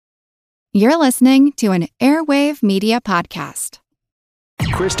You're listening to an Airwave Media Podcast.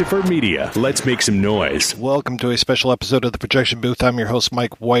 Christopher Media. Let's make some noise. Welcome to a special episode of The Projection Booth. I'm your host,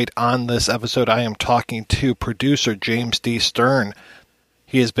 Mike White. On this episode, I am talking to producer James D. Stern.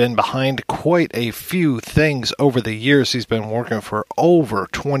 He has been behind quite a few things over the years. He's been working for over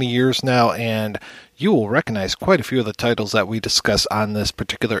 20 years now, and you will recognize quite a few of the titles that we discuss on this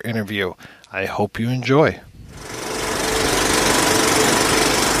particular interview. I hope you enjoy.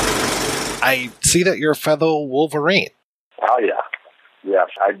 I see that you're a fellow Wolverine. Oh, yeah. Yes,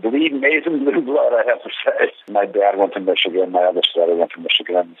 I bleed Mason blue blood, I have to say. My dad went to Michigan. My other brother went to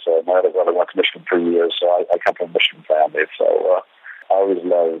Michigan. So my other brother went to Michigan for years. So I come from a Michigan family. So I always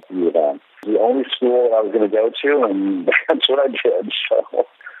loved U of M. The only school I was going to go to, and that's what I did. So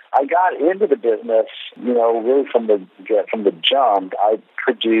I got into the business, really from the jump. I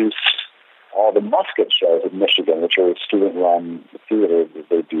produced all the Musket shows in Michigan, which are student-run theater that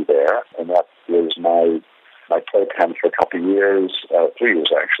they do there. And that was my playpen for a couple of years, 3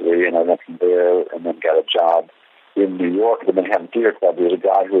 years actually, and I went from there and then got a job in New York at the Manhattan Theater Club. There was a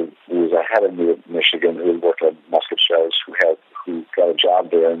guy who was ahead of me at Michigan who worked on Musket shows who got a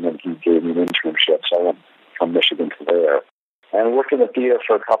job there, and then he gave me an internship, so I went from Michigan to there. And I worked in the theater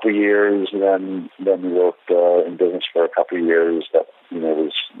for a couple of years, and then worked in business for a couple of years that,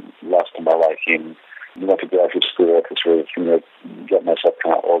 was less to my liking. I went to graduate school to sort of, get myself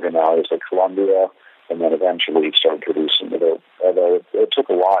kind of organized at Columbia, and then eventually started producing it. Although it took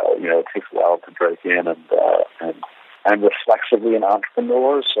a while, it takes a while to break in, and I'm reflexively an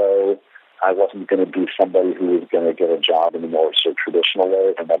entrepreneur, so I wasn't going to be somebody who was going to get a job in the more sort of traditional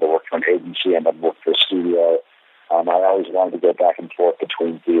way. I never worked for an agency, I never worked for a studio. I always wanted to go back and forth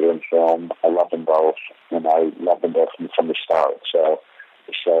between theater and film. I love them both, and I love them both from the start. So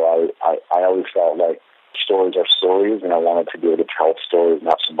I always felt like stories are stories, and I wanted to be able to tell stories,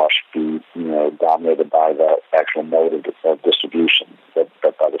 not so much be, dominated by the actual mode of distribution, but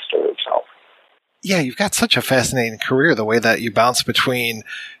by the story itself. Yeah, you've got such a fascinating career, the way that you bounce between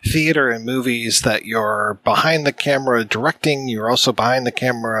theater and movies, that you're behind the camera directing, you're also behind the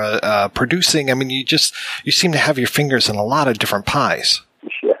camera producing. I mean, you seem to have your fingers in a lot of different pies.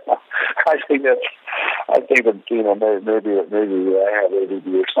 Yeah, I think that maybe I have ADD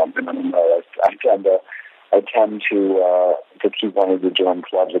or something. I don't know. I tend to keep wanting to join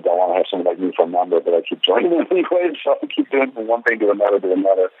clubs that don't want to have someone like me for a number, but I keep joining them anyway, so I keep doing from one thing to another.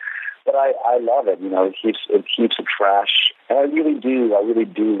 But I love it. It keeps it fresh, and I really do love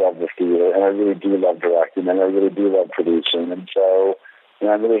the theater, and I really do love directing, and I really do love producing, and so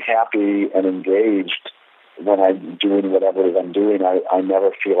I'm really happy and engaged when I'm doing whatever it is I'm doing. I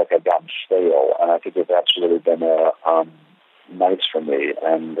never feel like I've gotten stale, and I think that's really been nice for me.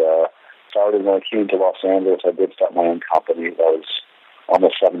 And started when I came to Los Angeles. I did start my own company. That was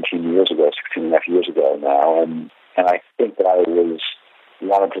almost 16 and a half years ago now, and I think that I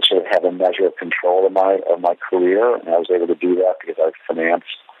wanted to sort of have a measure of control of my career, and I was able to do that because I financed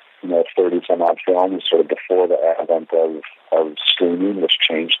 30 some odd films sort of before the advent of streaming, which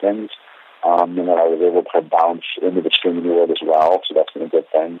changed things. And then I was able to bounce into the streaming world as well, so that's been a good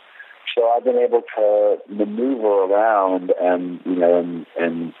thing. So I've been able to maneuver around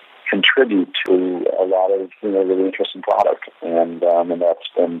and contribute to a lot of really interesting product, and that's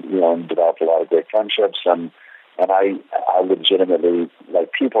been developed a lot of great friendships, and I legitimately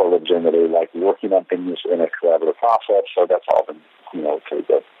people are legitimately working on things in a collaborative process. So that's all been pretty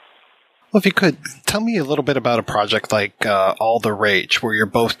good. Well, if you could, tell me a little bit about a project like All the Rage, where you're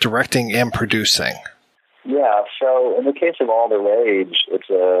both directing and producing. Yeah, so in the case of All the Rage, it's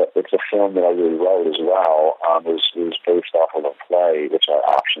a film that I really wrote as well. It was based off of a play, which I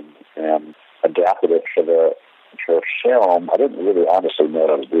optioned and adapted it for film. I didn't really honestly know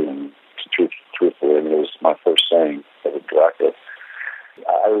what I was doing, truthfully. I mean, it was my first thing as a director.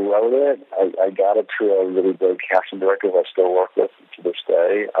 I wrote it. I got it to a really great casting director who I still work with to this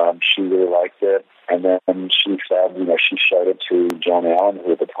day. She really liked it, and then she said, she showed it to Joan Allen,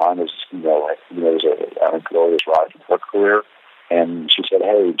 who at the time was, was a glorious rise in her career. And she said,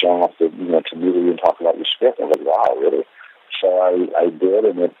 "Hey, Joan wants to, to meet with you and talk about your script." And I was like, "Wow, really?" So I did,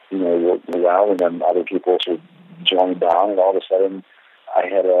 and it, worked well. And then other people sort of joined on, and all of a sudden, I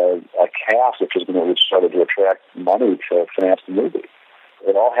had a cast which started to attract money to finance the movie.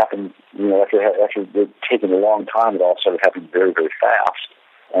 It all happened, after it taking a long time, it all started happening very, very fast.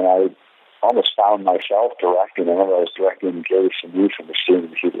 And I almost found myself directing. I remember I was directing Gary Sinise from the scene,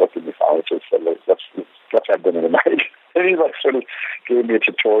 and he looked at me finally and said, let's have dinner tonight. And he sort of gave me a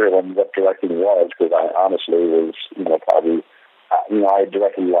tutorial on what directing was, because I honestly was, probably, I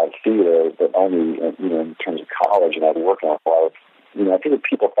directed a lot of theater, but only, in terms of college, and I'd worked on a lot of I think that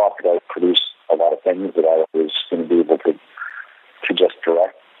people thought that I produced a lot of things that I was going to be able to just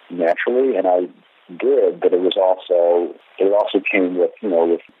direct naturally, and I did, but it also came with,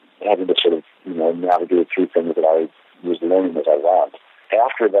 with having to sort of, navigate through things that I was learning as I went.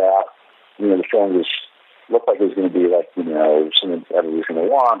 After that, the film looked like it was going to be like, something everybody's going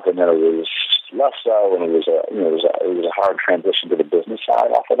to want, and then it was less so, and it was a hard transition to the business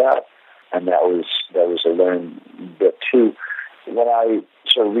side off of that, and that was a learning bit too. When I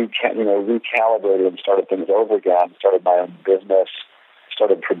sort of recalibrated and started things over again, started my own business,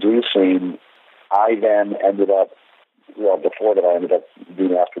 started producing, I then ended up, before that I ended up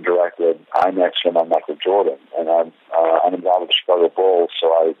being asked to direct with IMAX film on Michael Jordan, and I'm involved with the Chicago Bulls, so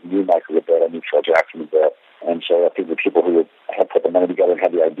I knew Michael a bit, I knew Phil Jackson a bit, and so I think the people who had put the money together and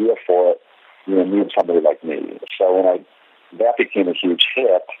had the idea for it, needed somebody like me. So that became a huge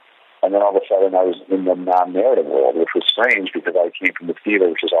hit. And then all of a sudden I was in the non-narrative world, which was strange because I came from the theater,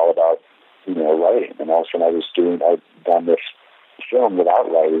 which is all about, writing. And all of a sudden I'd done this film without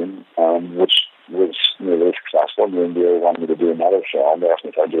writing, which was really successful. And the India wanted me to do another film. They asked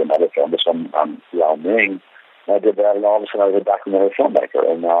me if I'd do another film. This one on Yao Ming. And I did that, and all of a sudden I was a documentary filmmaker.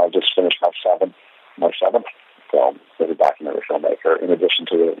 And now I just finished my seventh film as a documentary filmmaker, in addition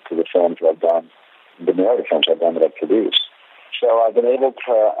to the films that I've done, the narrative films I've done that I've produced. So I've been able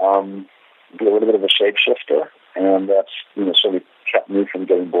to be a little bit of a shapeshifter, and that's sort of kept me from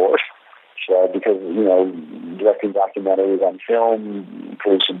getting bored. So because directing documentaries on film,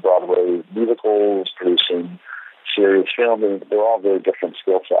 producing Broadway musicals, producing serious film, they're all very different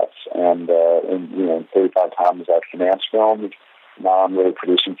skill sets. And 35 times I've financed films. Now I'm really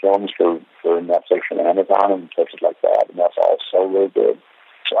producing films for Netflix and Amazon and places like that, and that's all so really good.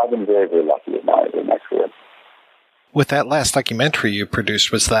 So I've been very, very lucky in my career. With that last documentary you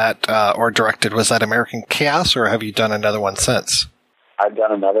produced, was that, or directed, was that American Chaos, or have you done another one since? I've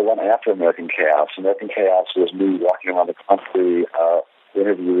done another one after American Chaos. American Chaos was me walking around the country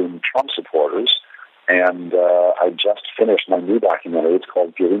interviewing Trump supporters, and I just finished my new documentary. It's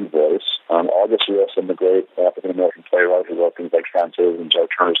called Giving Voice. August Wilson, the great African-American playwright who wrote things like Fences and Joe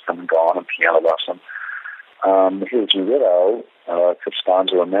Turner's Come and Gone and Piano Lesson. His widow,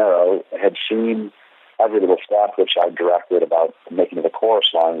 Costanza Romero, had seen Every Little Step, which I directed about making of the chorus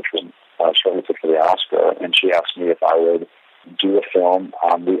line, which was shortly for the Oscar, and she asked me if I would do a film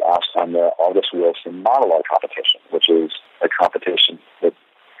on the August Wilson monologue competition, which is a competition that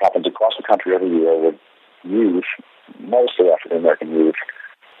happens across the country every year with youth, mostly African American youth,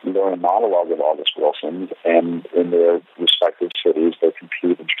 learn a monologue of August Wilson's, and in their respective cities they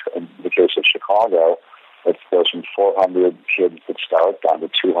compete. In the case of Chicago, it goes from 400 kids that start down to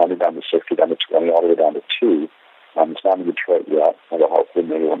 200, down to 60, down to 20, all the way down to 2. It's not in Detroit yet, although hopefully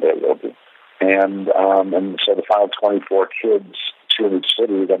maybe one day it will be. And so the final 24 kids, 2 in each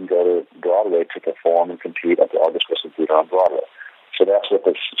city, then go to Broadway to perform and compete at the August Wilson Theater on Broadway. So that's what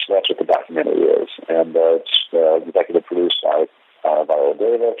the documentary is, and it's executive produced by Viola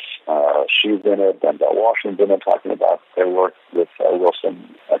Davis. She's in it, and Belle Washington's in it, talking about their work with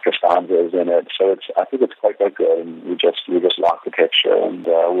Wilson. Costanza is in it, so I think it's quite good, and we just locked the picture, and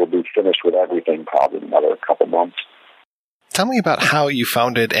we'll be finished with everything probably in another couple months. Tell me about how you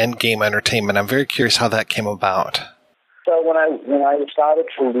founded Endgame Entertainment. I'm very curious how that came about. So when I decided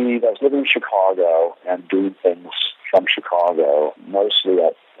to leave, I was living in Chicago and doing things from Chicago, mostly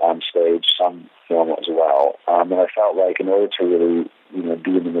on stage, some film as well. And I felt like in order to really,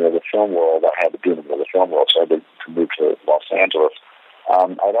 be in the middle of the film world, I had to be in the middle of the film world, so I had to move to Los Angeles.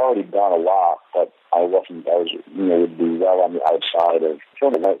 I'd already done a lot, but I would be well on the outside of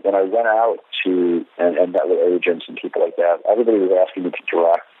filming. When I went out to and met with agents and people like that, everybody was asking me to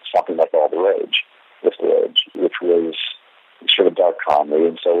direct something like All the Rage, which was sort of dark comedy.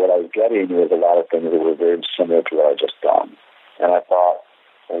 And so what I was getting was a lot of things that were very similar to what I just done. And I thought,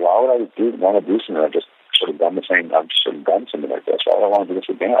 well, why would I want to do something? I've just sort of done the same. I've sort of done something like this. Why would I want to do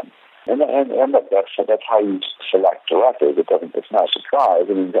this again? And look, that's how you select directors. It's not a surprise.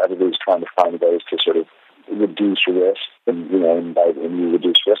 I mean, everybody's trying to find ways to sort of reduce risk, and you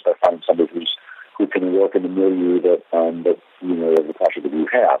reduce risk by finding somebody who can work in the milieu that the project that you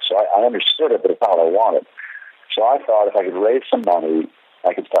have. So I understood it, but it's not what I wanted. So I thought if I could raise some money,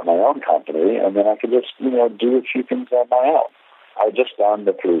 I could start my own company, and then I could just do a few things on my own. I had just done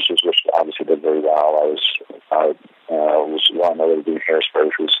The Producers, which obviously did very well. I was well known as doing Hairspray,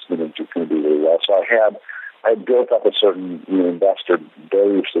 which was going to do really well. So I had built up a certain investor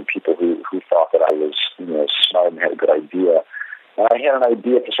base of people who thought that I was smart and had a good idea. And I had an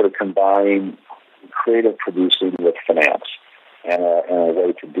idea to sort of combine creative producing with finance, and a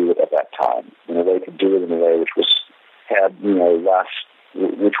way to do it at that time, and a way to do it in a way which was had, less,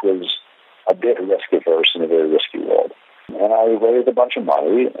 which was a bit risk-averse in a very risky world. And I raised a bunch of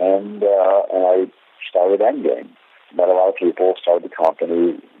money, and I started Endgame. Met a lot of people, started the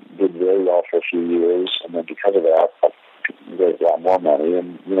company, did very well for a few years, and then because of that, I raised a lot more money,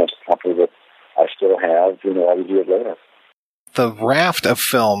 and, it's a company that I still have, all these years later. The raft of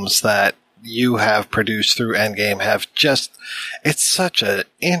films that you have produced through Endgame have just, it's such an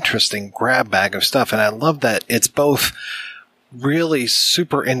interesting grab bag of stuff, and I love that it's both really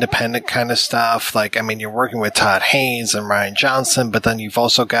super independent kind of stuff. Like, I mean, you're working with Todd Haynes and Ryan Johnson, but then you've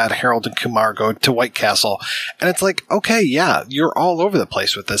also got Harold and Kumar Go to White Castle. And it's like, okay, yeah, you're all over the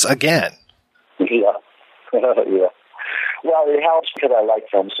place with this again. Yeah. Yeah. Well, it helps because I like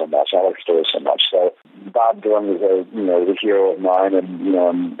film so much. I like stories so much. So Bob Dylan was the hero of mine,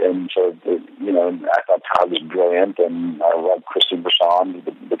 and so I thought Todd was brilliant, and I love Christine Bresson,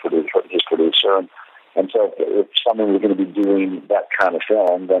 the producer, his producer. And so if someone was going to be doing that kind of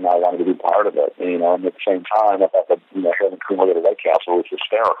film, then I wanted to be part of it. And at the same time, I thought that, Harold and Kumar Go to White Castle was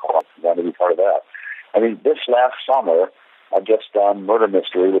hysterical. I wanted to be part of that. I mean, this last summer, I've just done Murder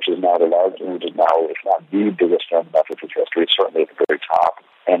Mystery, which is now if not the biggest film in Netflix's history, it's certainly at the very top,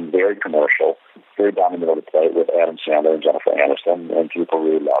 and very commercial, very down the middle of the plate with Adam Sandler and Jennifer Aniston, and people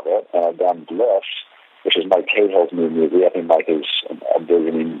really love it. And I've done Bliss, which is Mike Cahill's new movie. I think Mike is a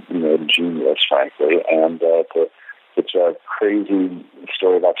brilliant, genius, frankly. And it's a crazy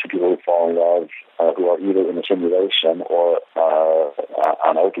story about two people who fall in love who are either in a simulation or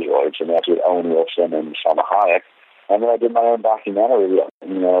on opioids, and that's with Owen Wilson and Salma Hayek. And then I did my own documentary,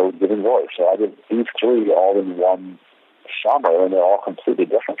 giving voice. So I did these three all in one summer, and they're all completely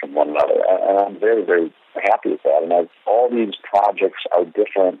different from one another. And I'm very, very happy with that. And all these projects are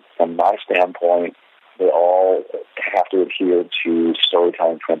different from my standpoint. They all have to adhere to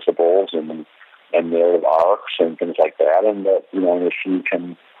storytelling principles and narrative arcs and things like that. And that, if you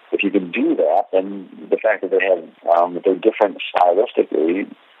can do that, then the fact that they have they're different stylistically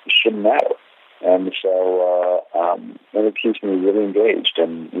shouldn't matter. And so and it keeps me really engaged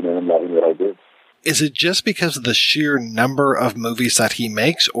and in loving what I do. Is it just because of the sheer number of movies that he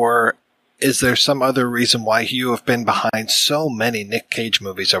makes, or is there some other reason why you have been behind so many Nick Cage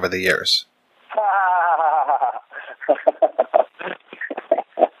movies over the years?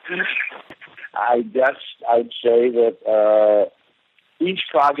 I guess I'd say that each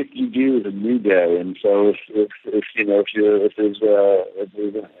project you do is a new day, and so if there's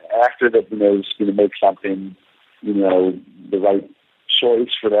an actor that is going to make something, the right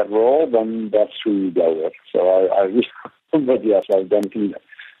choice for that role, then that's who you go with. So but yes, I've done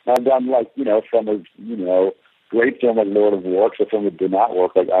from a great film like Lord of War to a film that did not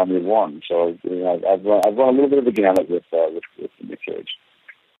work like Army of One. So I've run a little bit of a gamut with Nick Cage.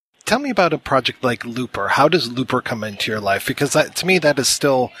 Tell me about a project like Looper. How does Looper come into your life? Because to me, that is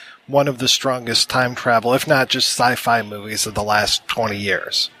still one of the strongest time travel, if not just sci-fi movies of the last 20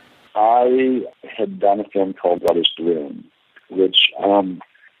 years. I had done a film called Brothers Bloom, which Ram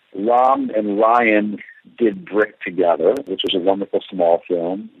and Ryan did Brick together, which was a wonderful small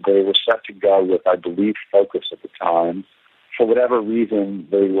film. They were set to go with, I believe, Focus at the time. For whatever reason,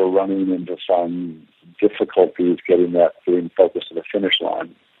 they were running into some difficulties getting Focus to the finish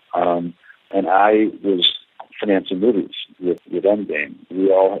line. And I was financing movies with Endgame. We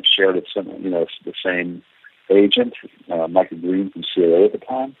all had shared the same agent, Michael Green from CIA at the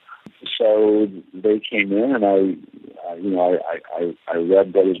time. So they came in, and I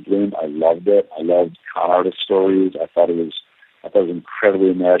read Brothers Bloom. I loved it. I loved con artist stories. I thought it was incredibly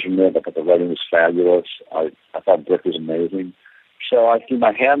imaginative. I thought the writing was fabulous. I thought Brick was amazing. So I threw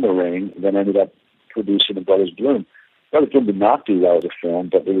my hat in the ring, then ended up producing the Brothers Bloom. Brothers Bloom did not do well as a film,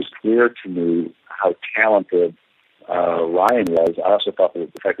 but it was clear to me how talented Ryan was. I also thought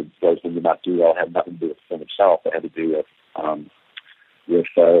that the fact that Brothers Bloom did not do well had nothing to do with the film itself. It had to do with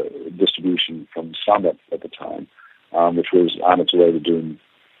distribution from Summit at the time, which was on its way to doing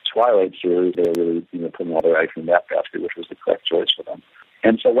Twilight series. They were really putting all their eggs in that basket, which was the correct choice for them.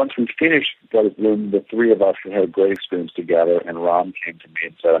 And so once we finished Brothers Bloom, the three of us had a great experience together, and Ron came to me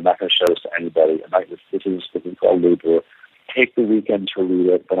and said, I'm not going to show this to anybody. This is called Looper. Take the weekend to read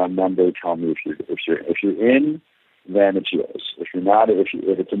it, but on Monday tell me if you're in, then it's yours. If you're not, if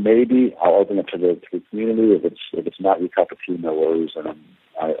it's a maybe, I'll open it to the community. If it's not your cup of tea, no worries. And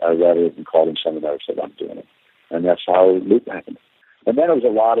I read it and called him Sunday night and said, I'm doing it. And that's how Looper happened. And then it was a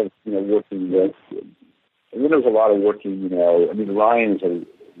lot of working with. And then there was a lot of working,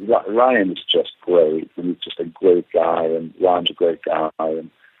 Ryan is just great, and he's just a great guy, and Ron's a great guy,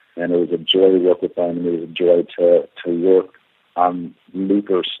 and it was a joy to work with him, and it was a joy to work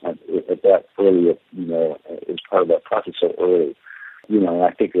Loopers at that early, as part of that process so early. And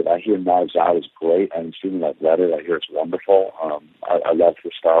I think that I hear Knives Out is great. I haven't seen it, I've read it. I hear it's wonderful. I love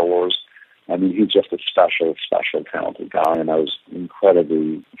the Star Wars. I mean, he's just a special, talented guy, and I was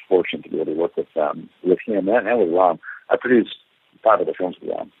incredibly fortunate to be able to work with him and with Ron. I produced 5 other films with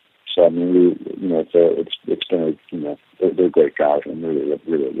Ron. So, I mean, it's been, they're great guys, and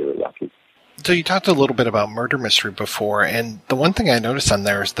really lucky. So you talked a little bit about Murder Mystery before, and the one thing I noticed on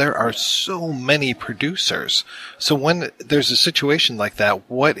there is there are so many producers. So when there's a situation like that,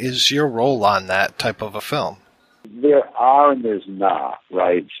 what is your role on that type of a film? There are and there's not,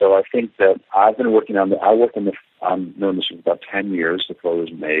 right? So I think that I've been working on I worked on Murder Mystery for about 10 years before it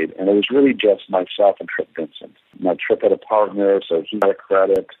was made, and it was really just myself and Trip Vincent. My Trip had a partner, so he got a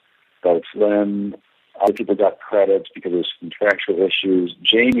credit. Doug Flynn. Other people got credits because of contractual issues.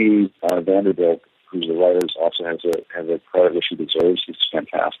 Jamie Vanderbilt, who's the writer, also has a credit which he deserves. He's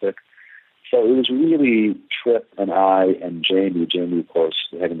fantastic. So it was really Trip and I and Jamie. Jamie, of course,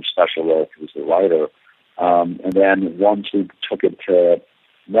 having a special role because he's the writer. And then once we took it to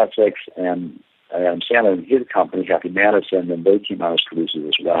Netflix and Sandler and his company, Happy Madison, then they came out as producers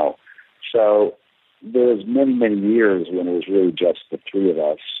as well. So there was many, many years when it was really just the three of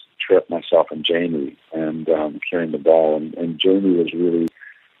us, Trip, myself, and Jamie, and carrying the ball. And Jamie was really,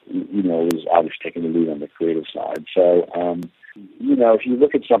 was obviously taking the lead on the creative side. So, if you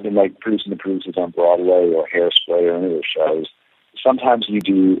look at something like producing the producers on Broadway or Hairspray or any of those shows, sometimes you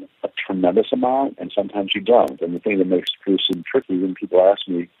do a tremendous amount, and sometimes you don't. And the thing that makes producing tricky, when people ask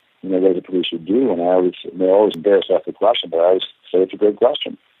me, what does a producer do? And they're always embarrassed to ask the question, but I always say it's a great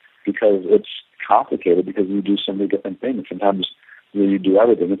question because it's complicated because you do so many different things. Sometimes you do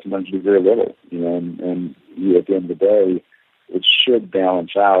everything, and sometimes you do very little. And at the end of the day, it should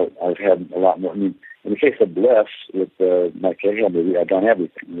balance out. I've had a lot more. I mean, in the case of Bliss with the Mike Cahill movie, I've done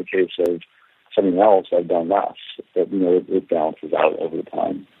everything. In the case of something else, I've done less. But it balances out over the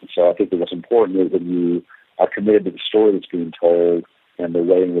time. So I think that what's important is that you are committed to the story that's being told and the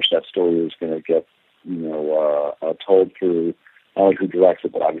way in which that story is going to get told through not only who directs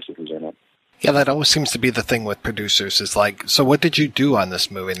it, but obviously who's in it. Yeah, that always seems to be the thing with producers is like, so what did you do on this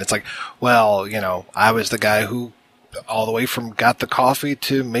movie? And it's like, well, I was the guy who all the way from got the coffee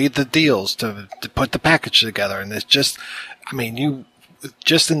to made the deals to put the package together. And it's just, you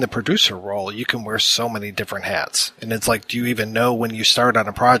just in the producer role, you can wear so many different hats. And it's like, do you even know when you start on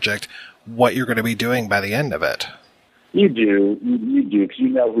a project what you're going to be doing by the end of it? You do, because you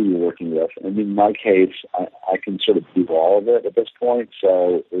know who you're working with. And in my case, I can sort of do all of it at this point.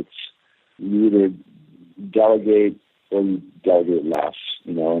 So it's, you either delegate or you delegate less,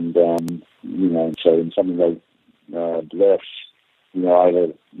 and so in something like Bliss, I had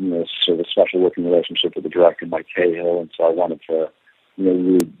a sort of special working relationship with the director, Mike Cahill, and so I wanted to,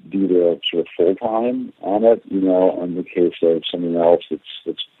 really be there sort of full time on it. In the case of something else,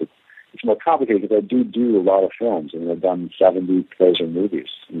 it's more complicated because I do a lot of films. I've done 70 plays or movies,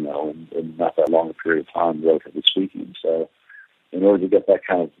 in not that long a period of time, relatively speaking. So in order to get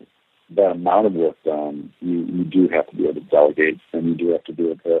that amount of work done, you do have to be able to delegate, and you do have to be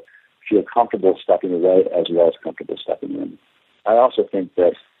able to feel comfortable stepping away as well as comfortable stepping in. I also think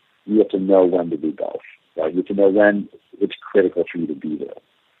that you have to know when to do both. Right? You have to know when it's critical for you to be there.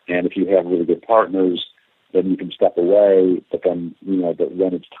 And if you have really good partners, then you can step away, but then, but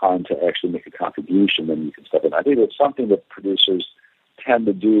when it's time to actually make a contribution, then you can step in. I think it's something that producers tend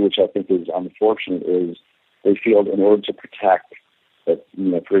to do, which I think is unfortunate, is they feel in order to protect that,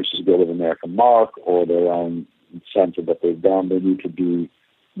 producers build an American mark or their own sense of what they've done, they need to be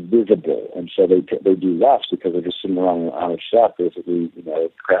visible. And so they do less because they're just sitting around on a set, basically,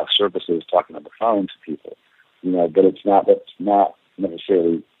 craft services, talking on the phone to people. But that's not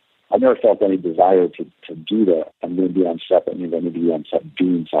necessarily, I've never felt any desire to do that. I'm going to be on set, that means I need to be on set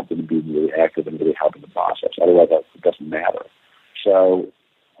doing something and being really active and really helping the process. Otherwise, it doesn't matter. So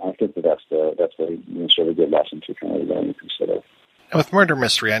I think that's the sort of good lesson to kind of learn and consider. With Murder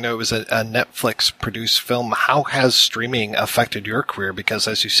Mystery, I know it was a Netflix-produced film. How has streaming affected your career? Because,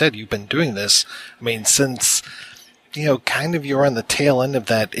 as you said, you've been doing this, since, kind of you're on the tail end of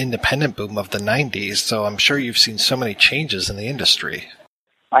that independent boom of the 90s, so I'm sure you've seen so many changes in the industry.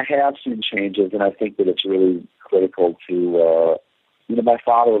 I have seen changes, and I think that it's really critical to, my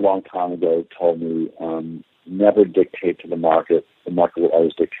father a long time ago told me, never dictate to the market will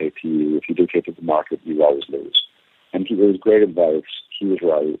always dictate to you. If you dictate to the market, you always lose. And it was great advice. He was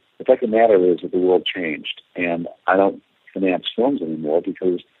right. The fact of the matter is that the world changed, and I don't finance films anymore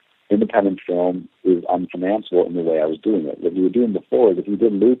because independent film is unfinanceable in the way I was doing it. What we were doing before is if you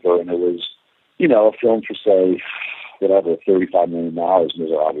did Looper and it was, a film for, say, whatever, $35 million. And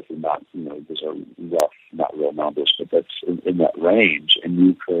those are obviously not, those are rough, not real numbers, but that's in that range. And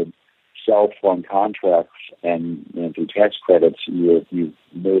you could sell foreign contracts and through tax credits, you've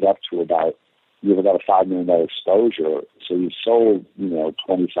made up to you have about a $5 million exposure. So you sold,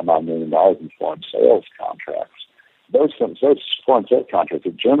 $20-some-odd million in foreign sales contracts. Those foreign sales contracts,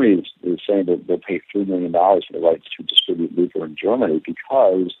 if Germany is saying that they'll pay $3 million for the rights to distribute Luther in Germany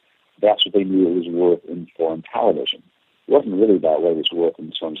because that's what they knew it was worth in foreign television. It wasn't really about what it was worth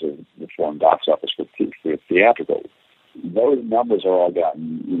in terms of the foreign box office for theatrical. Those numbers are all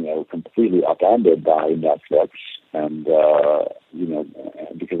gotten, completely upended by Netflix and,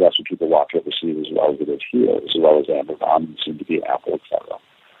 because that's what people watch overseas as well as it is here, as well as Amazon and soon to be Apple, et cetera.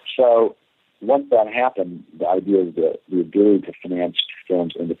 So once that happened, the idea of the ability to finance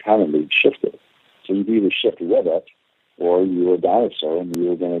films independently shifted. So you either shift with it, or you were a dinosaur and you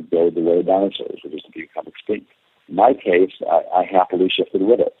were going to go the way of dinosaurs, which is to become extinct. In my case, I happily shifted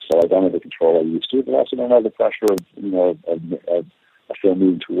with it. So I don't have the control I used to, but I also don't have the pressure of a film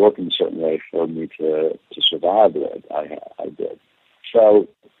needing to work in a certain way for me to survive the way I did. So,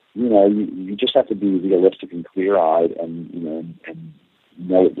 you just have to be realistic and clear-eyed and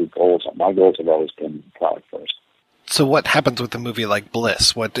know what your goals are. My goals have always been product first. So what happens with a movie like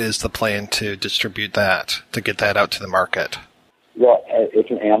Bliss? What is the plan to distribute that, to get that out to the market? Well, it's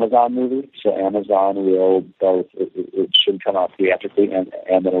an Amazon movie, so Amazon will both, it should come out theatrically and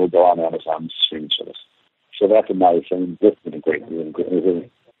then it will go on Amazon's streaming service. So that's a nice, Bliss is a great.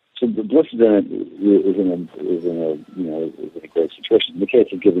 So Bliss is in a great situation. In the case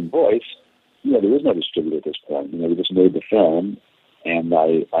of Giving Voice, there is no distributor at this point. We just made the film, and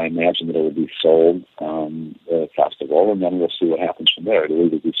I imagine that it will be sold at a festival, and then we'll see what happens from there. It will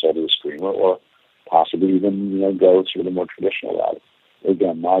either be sold as a screener or possibly even, go through the more traditional route.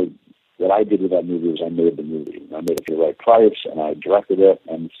 Again, what I did with that movie was I made the movie. I made it for the right price, and I directed it,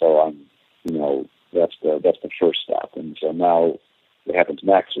 and so that's the first step. And so now what happens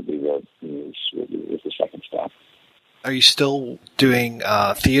next would be the second step. Are you still doing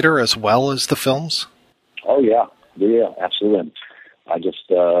theater as well as the films? Oh yeah, absolutely. I just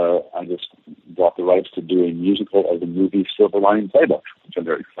bought the rights to do a musical of the movie Silver Lining Playbook, which I'm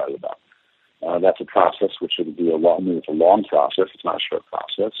very excited about. That's a process which would be it's a long process. It's not a short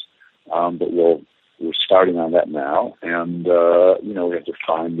process, but we're starting on that now, and we have to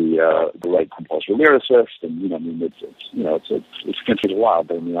find the right composer lyricist, and it's going to take a while,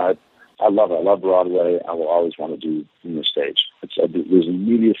 but I love it. I love Broadway. I will always want to do stage. There's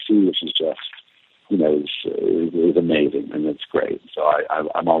immediacy, which is just is amazing, and it's great. So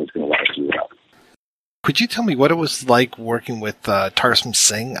I'm always going to want to do that. Could you tell me what it was like working with Tarsem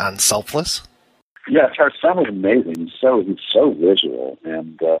Singh on Selfless? Yeah, Tarsem was amazing. He's so visual,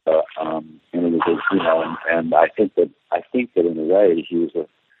 and it was and I think that in a way he was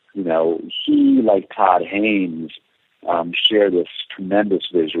he, like Todd Haynes, shared this tremendous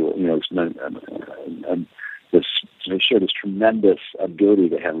visual, and they shared this tremendous ability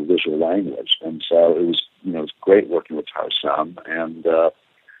to have a visual language, and so it was great working with Tarsem, and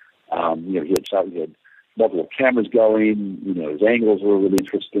he had multiple cameras going. His angles were really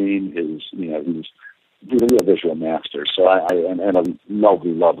interesting. He was a real visual master. So and a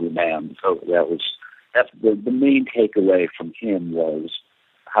lovely man. So that's the main takeaway from him was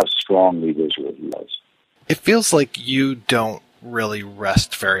how strongly visual he was. It feels like you don't really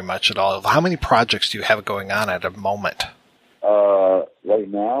rest very much at all. How many projects do you have going on at a moment? Right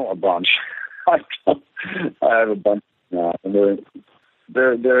now, a bunch. I have a bunch now, and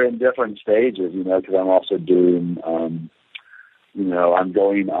they're in different stages, because I'm also doing, I'm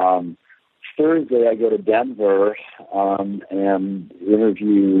going on Thursday. I go to Denver and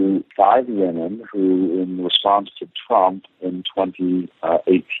interview 5 women who, in response to Trump in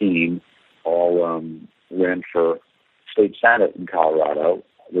 2018, all ran for state senate in Colorado.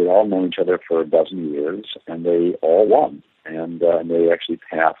 They all know each other for a dozen years, and they all won, and they actually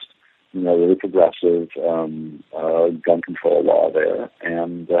passed really progressive gun control law there,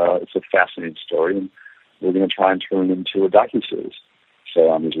 and it's a fascinating story, and we're going to try and turn it into a docuseries. So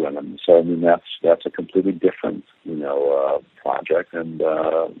on these women, that's a completely different project, and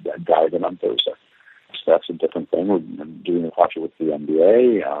diving on Thursday. So that's a different thing. We're doing a project with the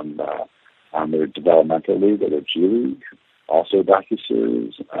NBA on their developmental league or their G League, also a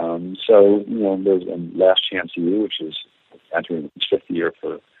docuseries. There's Last Chance U, which is entering its 5th year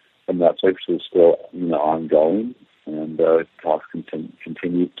for Netflix, is still ongoing, and talks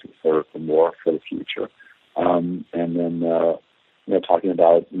continue for more for the future. And then talking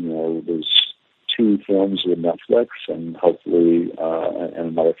about there's 2 films with Netflix, and hopefully and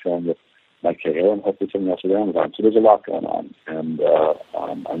another film with my KO, and hopefully something else with Amazon. So there's a lot going on, and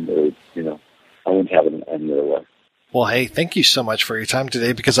I'm really, I wouldn't have it any other way. Well, hey, thank you so much for your time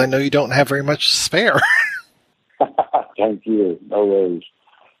today, because I know you don't have very much to spare. Thank you. No worries.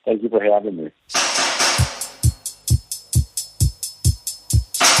 Thank you for having me.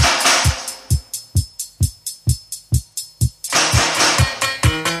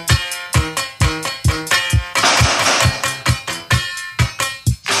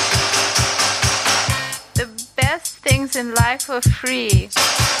 Things in life are free,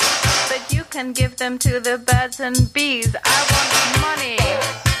 but you can give them to the birds and bees. I want money.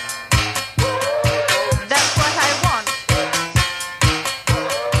 That's what I want.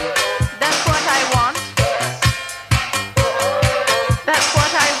 That's what I want. That's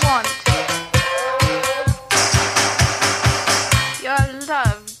what I want. Your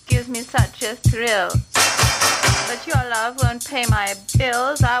love gives me such a thrill, but your love won't pay my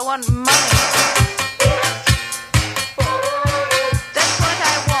bills. I want money.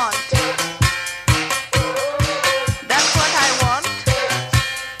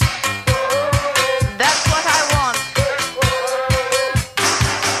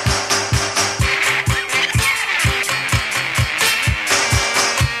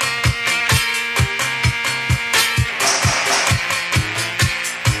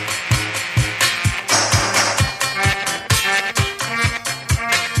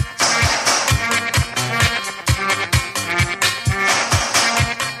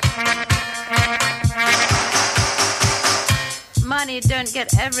 Don't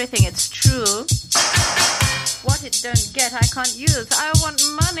get everything, it's true. What it don't get, I can't use. I want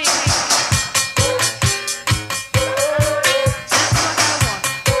money.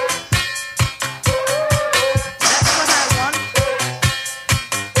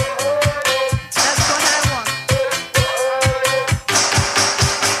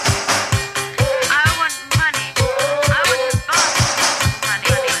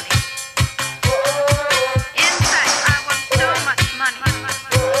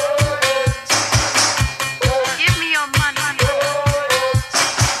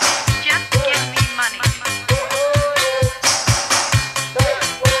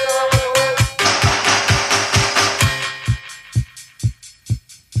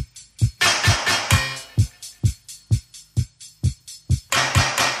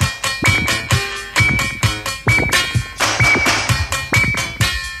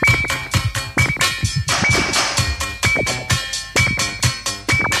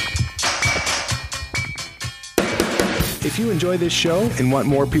 If you enjoy this show and want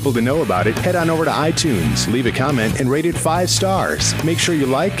more people to know about it, head on over to iTunes, leave a comment, and rate it 5 stars. Make sure you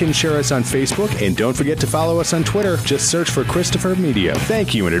like and share us on Facebook, and don't forget to follow us on Twitter. Just search for Christopher Media.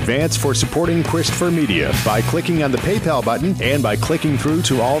 Thank you in advance for supporting Christopher Media by clicking on the PayPal button and by clicking through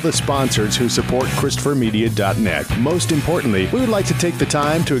to all the sponsors who support ChristopherMedia.net. Most importantly, we would like to take the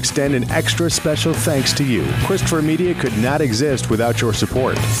time to extend an extra special thanks to you. Christopher Media could not exist without your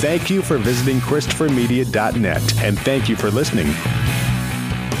support. Thank you for visiting ChristopherMedia.net, and thank you for listening.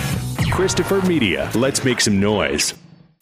 Christopher Media. Let's make some noise.